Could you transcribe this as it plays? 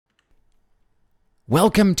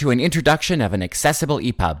Welcome to an introduction of an accessible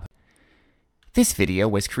ePub. This video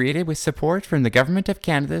was created with support from the Government of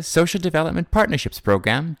Canada's Social Development Partnerships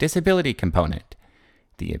Program Disability Component.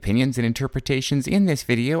 The opinions and interpretations in this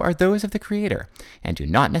video are those of the creator and do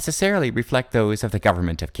not necessarily reflect those of the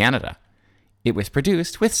Government of Canada. It was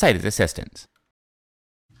produced with sighted assistance.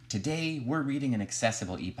 Today we're reading an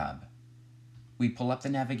accessible ePub. We pull up the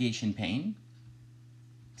navigation pane,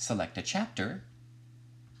 select a chapter,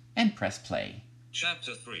 and press play.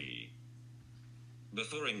 Chapter 3.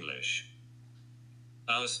 Before English.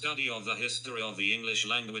 Our study of the history of the English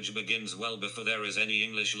language begins well before there is any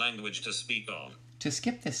English language to speak of. To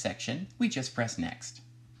skip this section, we just press Next.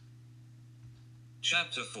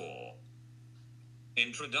 Chapter 4.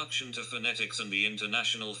 Introduction to Phonetics and the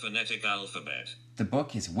International Phonetic Alphabet. The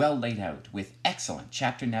book is well laid out with excellent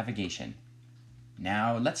chapter navigation.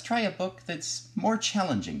 Now let's try a book that's more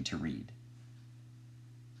challenging to read.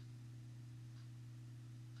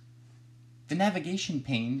 The navigation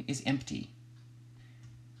pane is empty.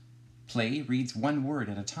 Play reads one word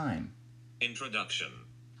at a time. Introduction.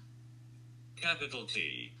 Capital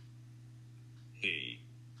T. He.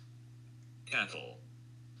 Cattle.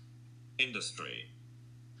 Industry.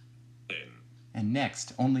 In. And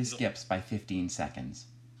next only skips by 15 seconds.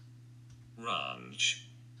 Ranch.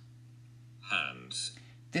 Hands.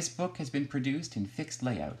 This book has been produced in fixed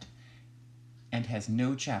layout and has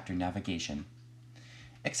no chapter navigation.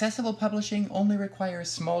 Accessible publishing only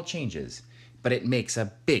requires small changes, but it makes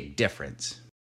a big difference.